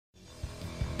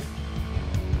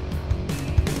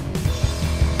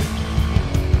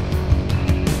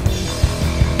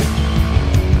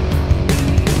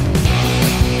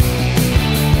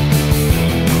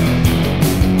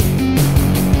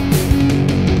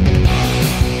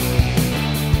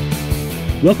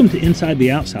Welcome to Inside the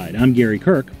Outside. I'm Gary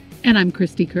Kirk. And I'm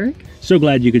Christy Kirk. So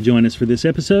glad you could join us for this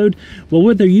episode. Well,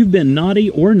 whether you've been naughty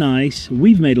or nice,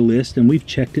 we've made a list and we've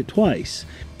checked it twice.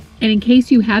 And in case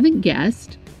you haven't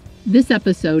guessed, this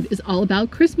episode is all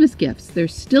about Christmas gifts.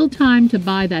 There's still time to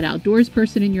buy that outdoors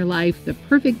person in your life the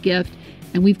perfect gift,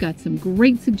 and we've got some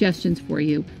great suggestions for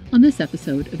you on this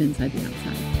episode of Inside the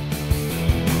Outside.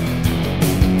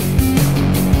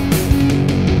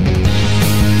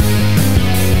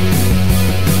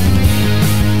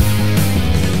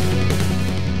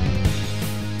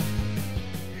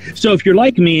 So if you're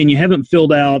like me and you haven't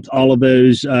filled out all of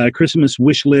those Christmas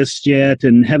wish lists yet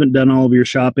and haven't done all of your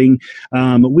shopping,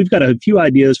 we've got a few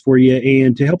ideas for you.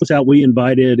 And to help us out, we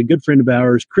invited a good friend of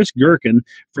ours, Chris Gerken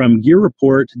from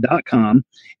GearReport.com,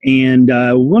 and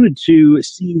wanted to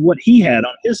see what he had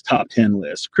on his top 10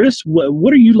 list. Chris,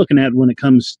 what are you looking at when it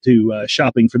comes to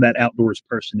shopping for that outdoors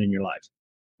person in your life?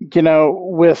 You know,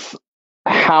 with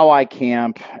how I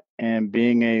camp and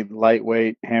being a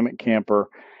lightweight hammock camper,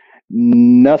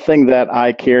 nothing that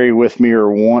I carry with me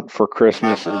or want for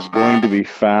Christmas is going to be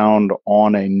found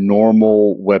on a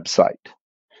normal website.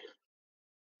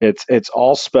 It's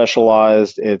all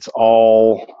specialized.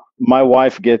 My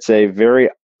wife gets a very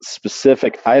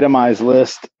specific itemized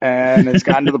list, and it's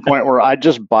gotten to the point where I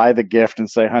just buy the gift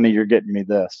and say, honey, you're getting me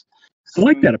this. I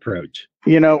like that approach.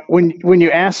 You know, when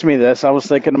you asked me this, I was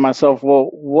thinking to myself, well,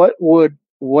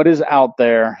 what is out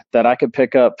there that I could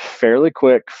pick up fairly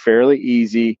quick, fairly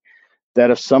easy, that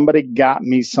if somebody got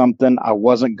me something, I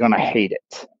wasn't going to hate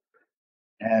it.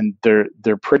 And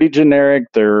they're pretty generic.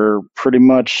 They're pretty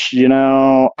much,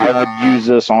 I would use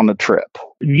this on a trip.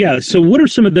 Yeah. So what are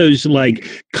some of those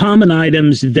like common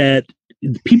items that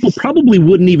people probably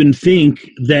wouldn't even think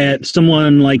that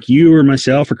someone like you or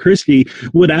myself or Christy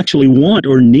would actually want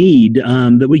or need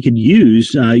that we could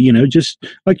use, just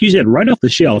like you said, right off the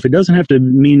shelf? It doesn't have to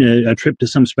mean a trip to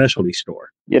some specialty store.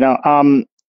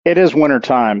 It is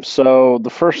wintertime, so the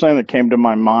first thing that came to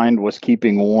my mind was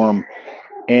keeping warm,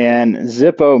 and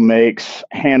Zippo makes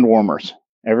hand warmers.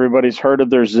 Everybody's heard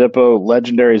of their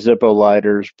legendary Zippo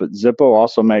lighters, but Zippo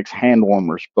also makes hand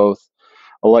warmers, both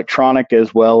electronic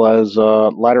as well as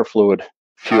lighter fluid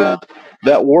fueled,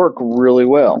 that work really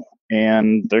well,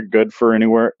 and they're good for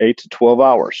anywhere 8 to 12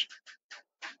 hours.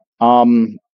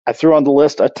 I threw on the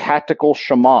list a tactical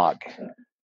shamag,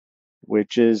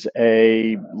 which is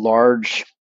a large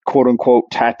quote-unquote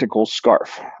tactical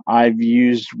scarf. I've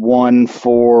used one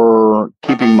for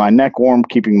keeping my neck warm,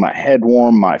 keeping my head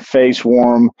warm, my face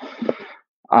warm.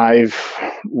 I've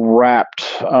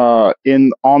wrapped on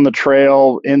the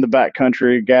trail, in the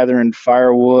backcountry, gathering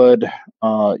firewood,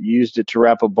 used it to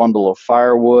wrap a bundle of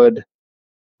firewood,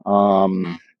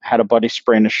 had a buddy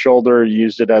sprain his shoulder,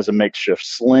 used it as a makeshift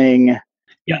sling.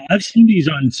 Yeah, I've seen these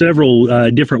on several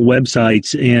different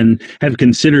websites and have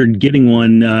considered getting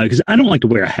one because I don't like to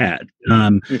wear a hat.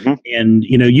 And,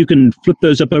 you can flip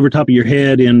those up over top of your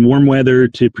head in warm weather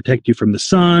to protect you from the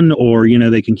sun, or,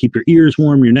 they can keep your ears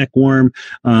warm, your neck warm.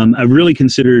 I've really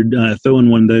considered throwing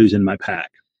one of those in my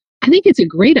pack. I think it's a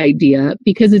great idea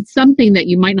because it's something that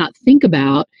you might not think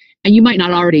about and you might not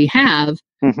already have,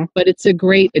 but it's a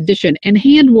great addition. And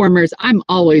hand warmers, I'm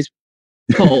always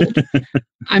cold.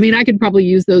 I mean, I could probably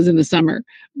use those in the summer,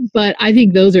 but I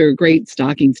think those are a great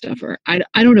stocking stuffer. I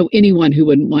don't know anyone who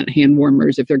wouldn't want hand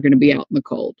warmers if they're going to be out in the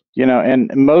cold.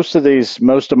 And most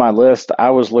of my list, I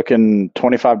was looking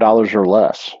 $25 or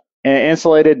less. An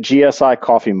insulated GSI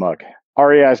coffee mug.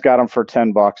 REI's got them for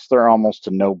 $10. They're almost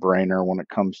a no-brainer when it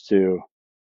comes to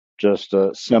just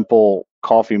a simple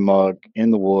coffee mug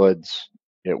in the woods.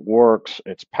 It works.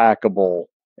 It's packable.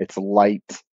 It's light.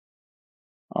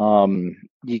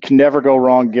 You can never go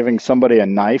wrong giving somebody a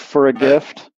knife for a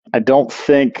gift. I don't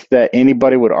think that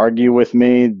anybody would argue with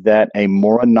me that a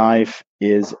Mora knife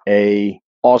is a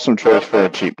awesome choice for a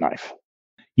cheap knife.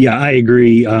 Yeah, I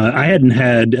agree. I hadn't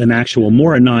had an actual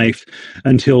Mora knife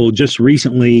until just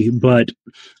recently, but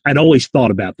I'd always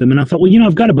thought about them. And I thought, well,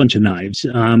 I've got a bunch of knives.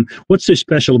 What's so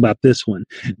special about this one?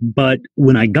 But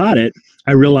when I got it,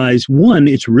 I realized, one,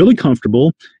 it's really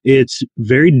comfortable. It's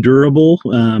very durable,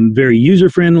 very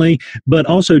user-friendly, but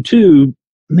also, two,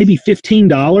 maybe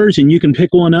 $15 and you can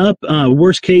pick one up.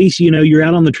 Worst case, you're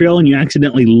out on the trail and you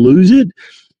accidentally lose it.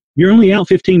 You're only out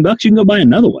 $15. You can go buy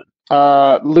another one.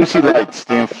 Lucy Lights,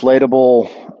 the inflatable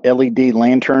LED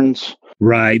lanterns.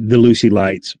 Right, the Lucy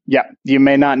Lights. Yeah, you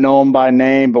may not know them by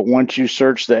name, but once you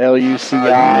search the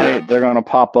LUCI, they're going to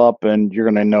pop up and you're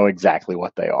going to know exactly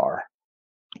what they are.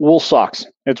 Wool socks.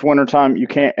 It's wintertime. You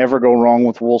can't ever go wrong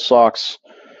with wool socks.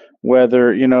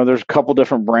 Whether, there's a couple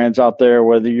different brands out there,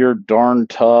 whether you're Darn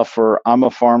Tough or I'm a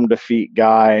Farm to Feet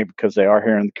guy, because they are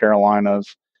here in the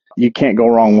Carolinas, you can't go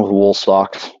wrong with wool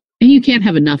socks. And you can't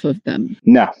have enough of them.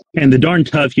 No. And the Darn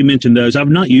Tough, you mentioned those. I've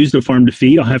not used the Farm to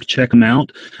Feet. I'll have to check them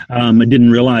out. I didn't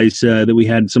realize that we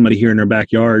had somebody here in our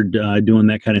backyard doing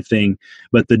that kind of thing.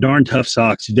 But the Darn Tough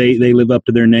socks, they live up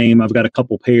to their name. I've got a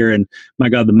couple pair, and my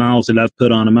God, the miles that I've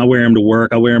put on them. I wear them to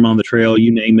work. I wear them on the trail.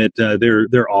 You name it.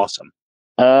 They're awesome.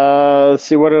 Let's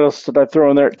see, what else did I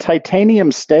throw in there?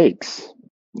 Titanium stakes.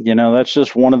 That's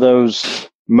just one of those.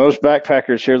 Most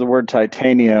backpackers hear the word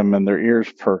titanium and their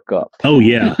ears perk up. Oh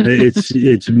yeah,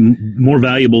 it's more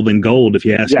valuable than gold if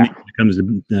you ask me when it comes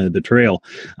to the trail.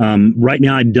 Right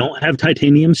now, I don't have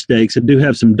titanium stakes. I do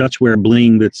have some Dutchware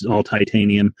bling that's all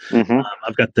titanium. Mm-hmm.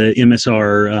 I've got the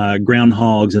MSR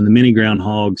groundhogs and the mini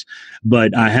groundhogs,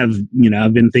 but I have,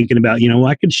 I've been thinking about,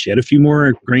 I could shed a few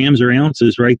more grams or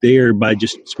ounces right there by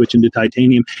just switching to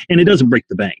titanium, and it doesn't break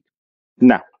the bank.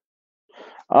 No.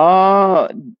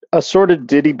 Assorted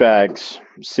Ditty bags,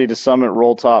 Sea to Summit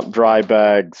roll top dry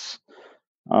bags.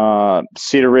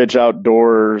 Cedar Ridge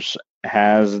Outdoors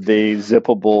has the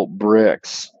zippable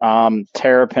bricks.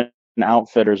 Terrapin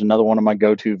Outfitters, another one of my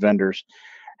go-to vendors,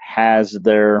 has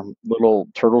their little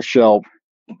turtle shell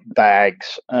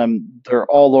bags. They're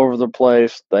all over the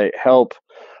place. They help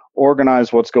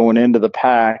organize what's going into the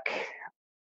pack,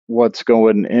 what's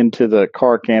going into the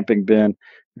car camping bin.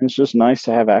 It's just nice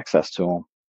to have access to them.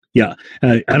 Yeah.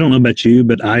 I don't know about you,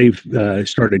 but I've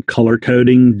started color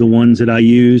coding the ones that I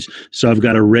use. So I've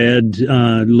got a red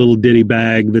little ditty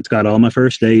bag that's got all my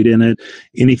first aid in it.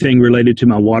 Anything related to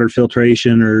my water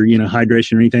filtration or,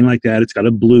 hydration or anything like that, it's got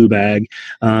a blue bag.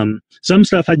 Some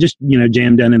stuff I just,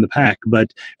 jam down in the pack.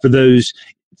 But for those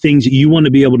things that you want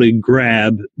to be able to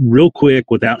grab real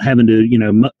quick without having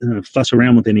to, fuss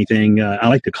around with anything, I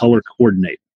like to color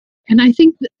coordinate. And I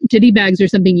think ditty bags are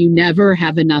something you never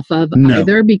have enough of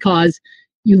either, because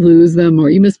you lose them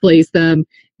or you misplace them.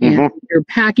 And you're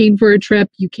packing for a trip,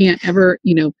 you can't ever,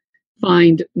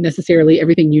 find necessarily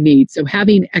everything you need. So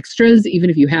having extras, even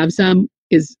if you have some,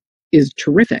 is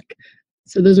terrific.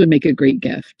 So those would make a great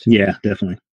gift. Yeah,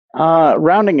 definitely.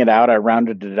 Rounding it out, I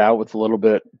rounded it out with a little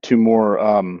bit two more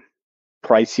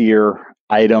pricier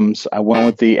items. I went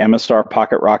with the MSR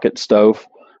Pocket Rocket stove.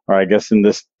 Or I guess in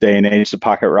this day and age, the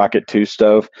Pocket Rocket 2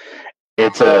 stove.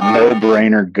 It's a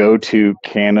no-brainer go-to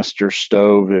canister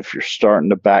stove if you're starting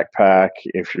to backpack,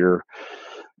 if you're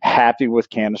happy with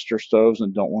canister stoves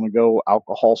and don't want to go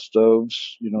alcohol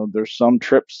stoves. There's some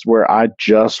trips where I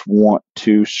just want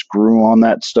to screw on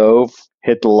that stove,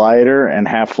 hit the lighter, and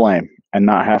have flame, and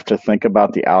not have to think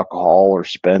about the alcohol or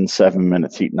spend 7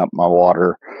 minutes heating up my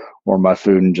water or my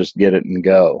food and just get it and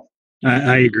go.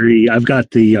 I agree. I've got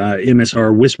the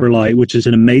MSR Whisper Light, which is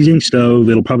an amazing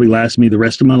stove. It'll probably last me the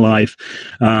rest of my life.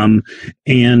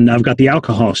 And I've got the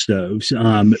alcohol stoves.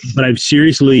 But I've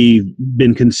seriously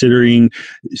been considering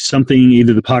something,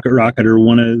 either the Pocket Rocket or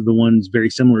one of the ones very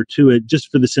similar to it,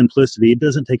 just for the simplicity. It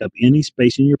doesn't take up any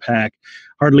space in your pack,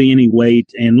 hardly any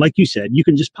weight. And like you said, you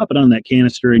can just pop it on that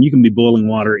canister and you can be boiling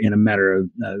water in a matter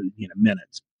of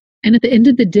minutes. And at the end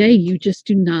of the day, you just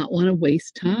do not want to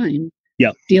waste time.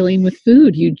 Yeah. Dealing with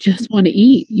food. You just want to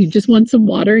eat. You just want some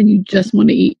water and you just want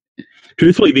to eat.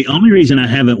 Truthfully, the only reason I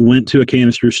haven't went to a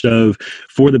canister stove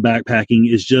for the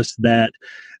backpacking is just that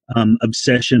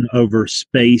obsession over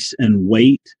space and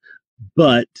weight.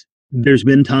 But there's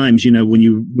been times, when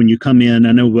you come in,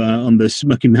 I know on the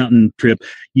Smoky Mountain trip,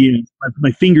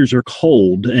 my fingers are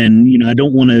cold and, I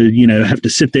don't want to, have to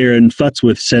sit there and futz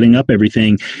with setting up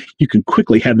everything. You can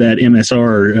quickly have that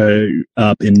MSR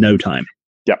up in no time.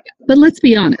 Yeah. But let's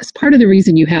be honest, part of the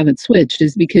reason you haven't switched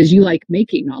is because you like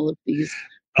making all of these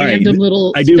random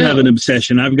little I do have an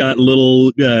obsession. I've got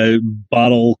little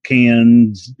bottle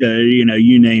cans,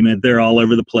 you name it. They're all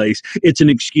over the place. It's an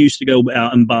excuse to go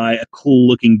out and buy a cool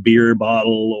looking beer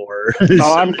bottle or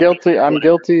I'm guilty. I'm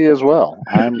guilty as well.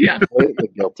 I'm completely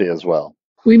guilty as well.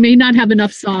 We may not have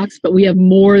enough socks, but we have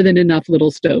more than enough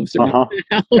little stoves around the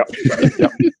house.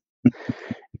 Yep.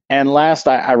 And last,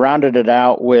 I rounded it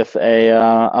out with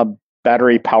a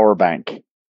battery power bank.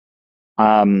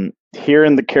 Here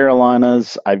in the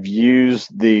Carolinas, I've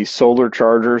used the solar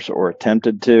chargers or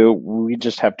attempted to. We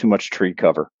just have too much tree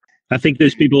cover. I think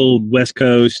those people West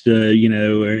Coast, or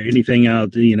anything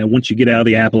out, once you get out of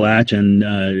the Appalachian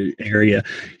area,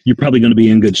 you're probably going to be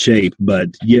in good shape. But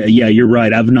yeah, you're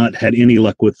right. I've not had any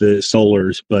luck with the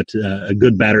solars, but a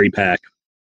good battery pack.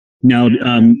 Now,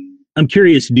 I'm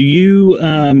curious, do you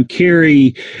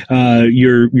carry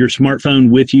your smartphone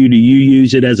with you? Do you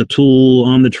use it as a tool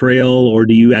on the trail, or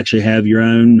do you actually have your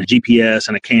own GPS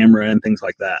and a camera and things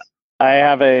like that? I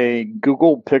have a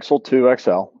Google Pixel 2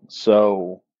 XL,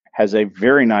 so has a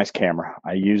very nice camera.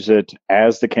 I use it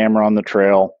as the camera on the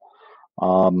trail.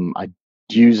 I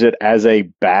use it as a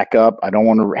backup. I don't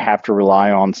want to have to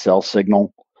rely on cell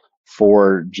signal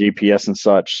for GPS and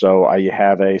such. So I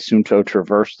have a Suunto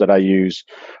Traverse that I use.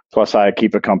 Plus, I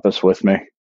keep a compass with me.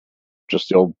 Just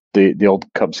the old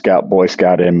Cub Scout, Boy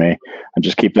Scout in me. I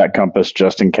just keep that compass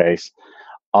just in case.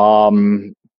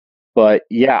 But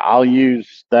yeah, I'll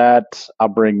use that. I'll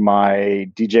bring my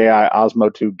DJI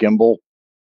Osmo 2 gimbal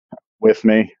with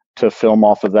me to film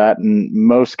off of that. In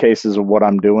most cases of what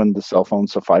I'm doing, the cell phone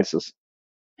suffices.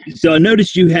 So I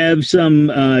noticed you have some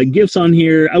gifts on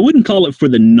here. I wouldn't call it for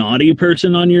the naughty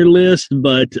person on your list,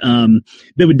 but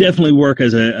they would definitely work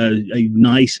as a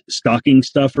nice stocking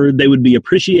stuffer. They would be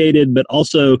appreciated, but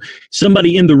also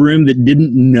somebody in the room that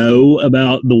didn't know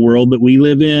about the world that we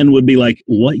live in would be like,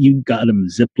 what, you got them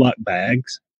Ziploc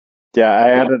bags? Yeah, I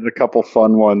added a couple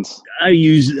fun ones. I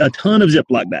use a ton of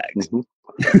Ziploc bags. Mm-hmm.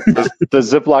 The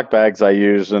Ziploc bags I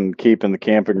use and keep in the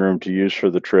camping room to use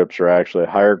for the trips are actually a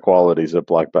higher quality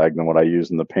Ziploc bag than what I use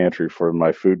in the pantry for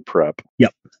my food prep.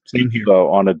 Yep, same here.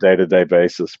 So on a day-to-day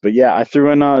basis. But yeah, I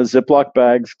threw in Ziploc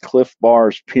bags, Cliff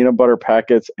Bars, peanut butter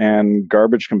packets, and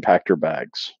garbage compactor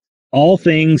bags. All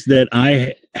things that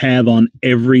I have on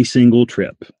every single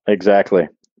trip. Exactly.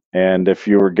 And if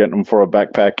you were getting them for a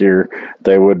backpack year,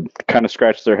 they would kind of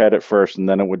scratch their head at first, and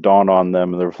then it would dawn on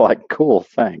them, and they're like, cool,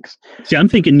 thanks. See, I'm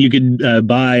thinking you could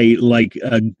buy like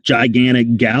a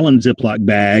gigantic gallon Ziploc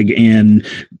bag and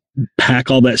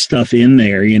pack all that stuff in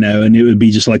there, and it would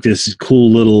be just like this cool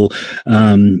little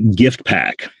gift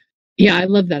pack. Yeah, I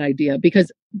love that idea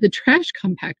because the trash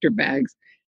compactor bags,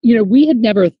 we had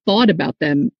never thought about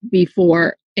them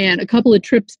before. And a couple of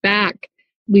trips back,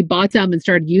 we bought them and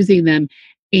started using them.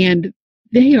 And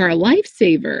they are a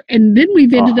lifesaver. And then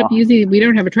we've ended up using, we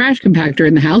don't have a trash compactor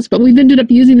in the house, but we've ended up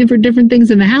using them for different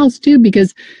things in the house too,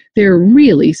 because they're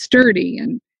really sturdy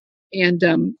and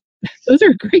those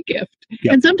are a great gift.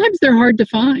 Yep. And sometimes they're hard to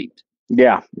find.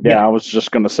 Yeah. I was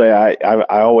just going to say, I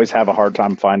always have a hard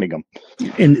time finding them.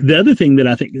 And the other thing that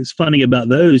I think is funny about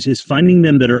those is finding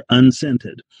them that are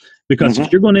unscented. Because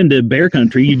if you're going into bear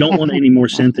country, you don't want any more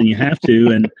scent than you have to.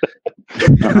 And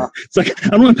it's like,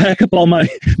 I don't want to pack up all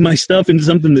my stuff into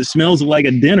something that smells like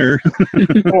a dinner.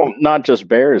 Well, not just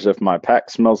bears. If my pack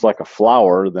smells like a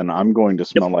flower, then I'm going to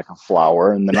smell like a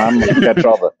flower. And then I'm going to catch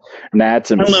all the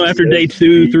gnats. And I don't know, after day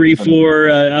 2, 3,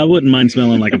 4, I wouldn't mind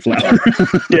smelling like a flower.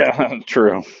 Yeah,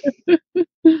 true.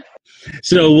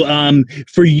 So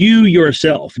for you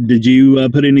yourself, did you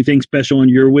put anything special on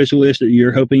your wish list that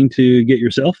you're hoping to get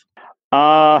yourself?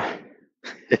 That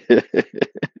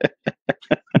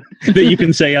you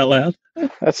can say out loud?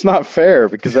 That's not fair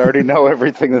because I already know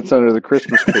everything that's under the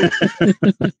Christmas tree.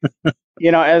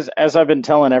 As I've been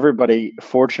telling everybody,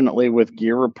 fortunately with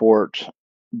Gear Report,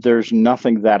 there's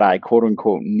nothing that I quote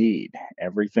unquote need.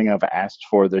 Everything I've asked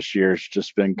for this year has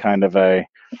just been kind of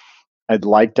I'd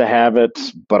like to have it,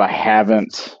 but I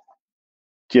haven't,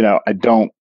 I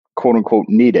don't quote unquote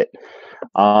need it.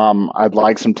 I'd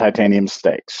like some titanium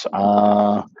stakes.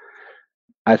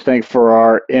 I think for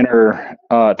our inner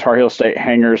Tar Heel State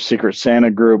Hangers Secret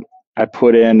Santa group, I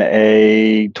put in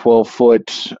a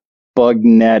 12-foot bug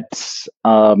net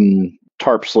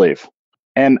tarp sleeve.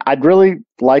 And I'd really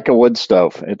like a wood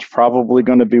stove. It's probably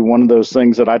going to be one of those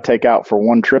things that I take out for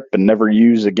one trip and never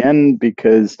use again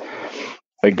because,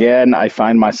 again, I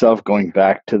find myself going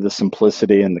back to the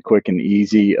simplicity and the quick and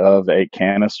easy of a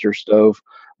canister stove.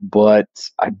 But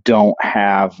I don't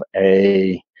have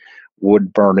a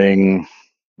wood burning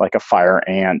like a fire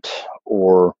ant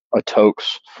or a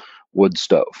Toaks wood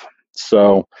stove.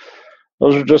 So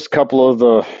those are just a couple of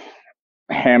the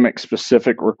hammock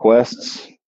specific requests.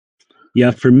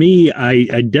 Yeah, for me, I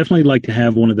definitely like to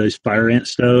have one of those fire ant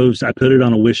stoves. I put it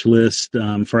on a wish list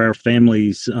for our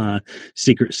family's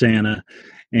Secret Santa.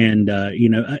 And,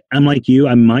 I'm like you,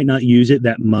 I might not use it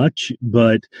that much,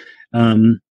 but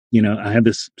I have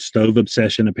this stove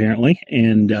obsession apparently,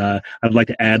 and I'd like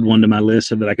to add one to my list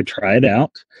so that I could try it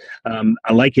out.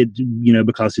 I like it,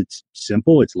 because it's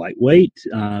simple, it's lightweight.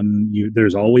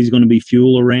 There's always going to be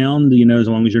fuel around, as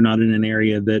long as you're not in an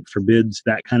area that forbids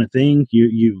that kind of thing.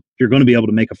 You're going to be able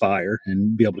to make a fire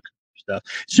and be able to cook stuff.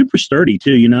 Super sturdy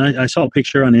too. I saw a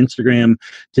picture on Instagram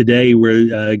today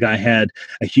where a guy had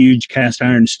a huge cast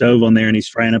iron stove on there, and he's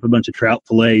frying up a bunch of trout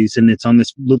fillets, and it's on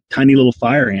this tiny little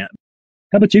fire ant.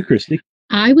 How about you, Christy?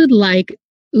 I would like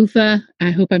Ufa,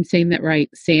 I hope I'm saying that right,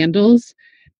 sandals,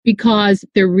 because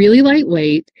they're really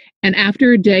lightweight. And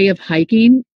after a day of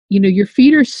hiking, your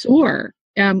feet are sore.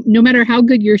 No matter how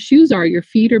good your shoes are, your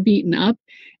feet are beaten up.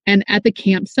 And at the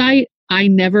campsite, I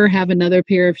never have another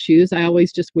pair of shoes. I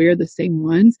always just wear the same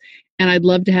ones. And I'd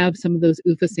love to have some of those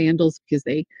UFA sandals because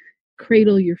they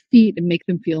cradle your feet and make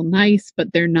them feel nice,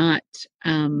 but they're not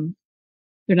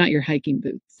your hiking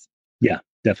boots. Yeah,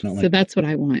 definitely. So that's what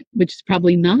I want, which is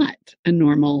probably not a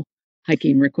normal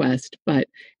hiking request, but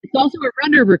it's also a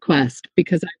runner request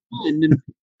because I run and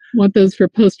want those for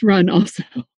post-run also.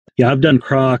 Yeah, I've done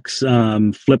Crocs,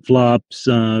 flip-flops,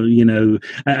 I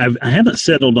haven't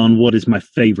settled on what is my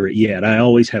favorite yet. I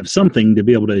always have something to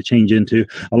be able to change into.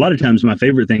 A lot of times my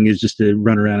favorite thing is just to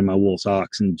run around in my wool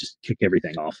socks and just kick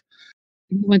everything off.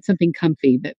 You want something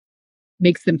comfy that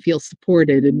makes them feel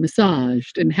supported and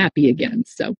massaged and happy again.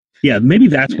 So yeah, maybe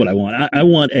that's what I want. I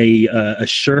want a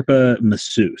Sherpa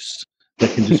masseuse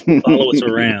that can just follow us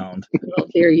around. Well,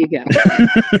 there you go.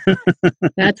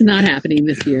 That's not happening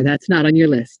this year. That's not on your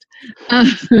list.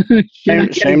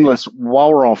 Shameless,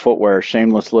 while we're on footwear,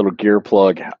 shameless little gear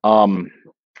plug.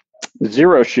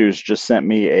 Zero Shoes just sent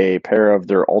me a pair of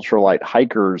their ultralight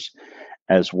hikers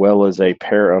as well as a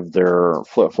pair of their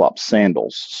flip-flop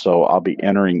sandals. So I'll be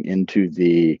entering into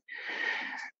the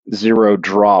Zero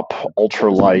Drop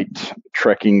ultralight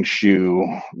trekking shoe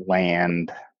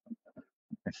land.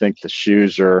 I think the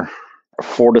shoes are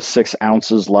 4 to 6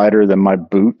 ounces lighter than my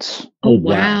boots. Oh,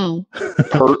 wow.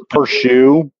 per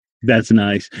shoe. That's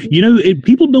nice.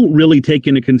 People don't really take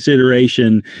into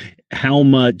consideration how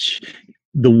much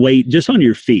the weight just on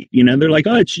your feet, they're like,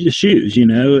 oh, it's just shoes,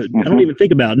 Mm-hmm. I don't even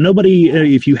think about it. Nobody,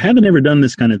 if you haven't ever done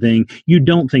this kind of thing, you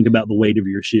don't think about the weight of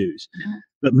your shoes.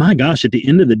 But my gosh, at the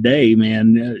end of the day,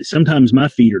 man, sometimes my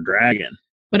feet are dragging.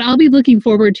 But I'll be looking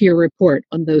forward to your report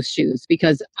on those shoes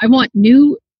because I want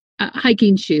new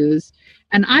hiking shoes.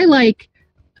 And I like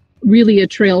really a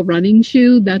trail running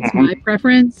shoe. That's my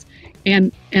preference.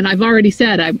 And I've already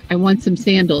said I want some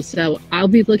sandals. So I'll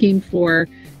be looking for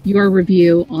your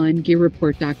review on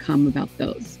gearreport.com about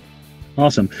those.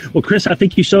 Awesome. Well, Chris, I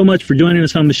thank you so much for joining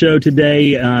us on the show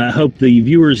today. I hope the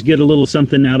viewers get a little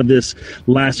something out of this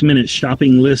last-minute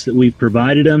shopping list that we've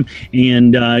provided them.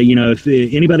 And, if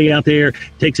anybody out there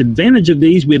takes advantage of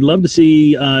these, we'd love to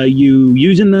see you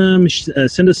using them.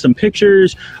 Send us some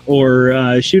pictures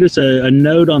or shoot us a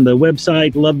note on the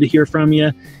website. Love to hear from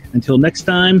you. Until next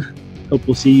time, hope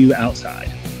we'll see you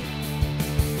outside.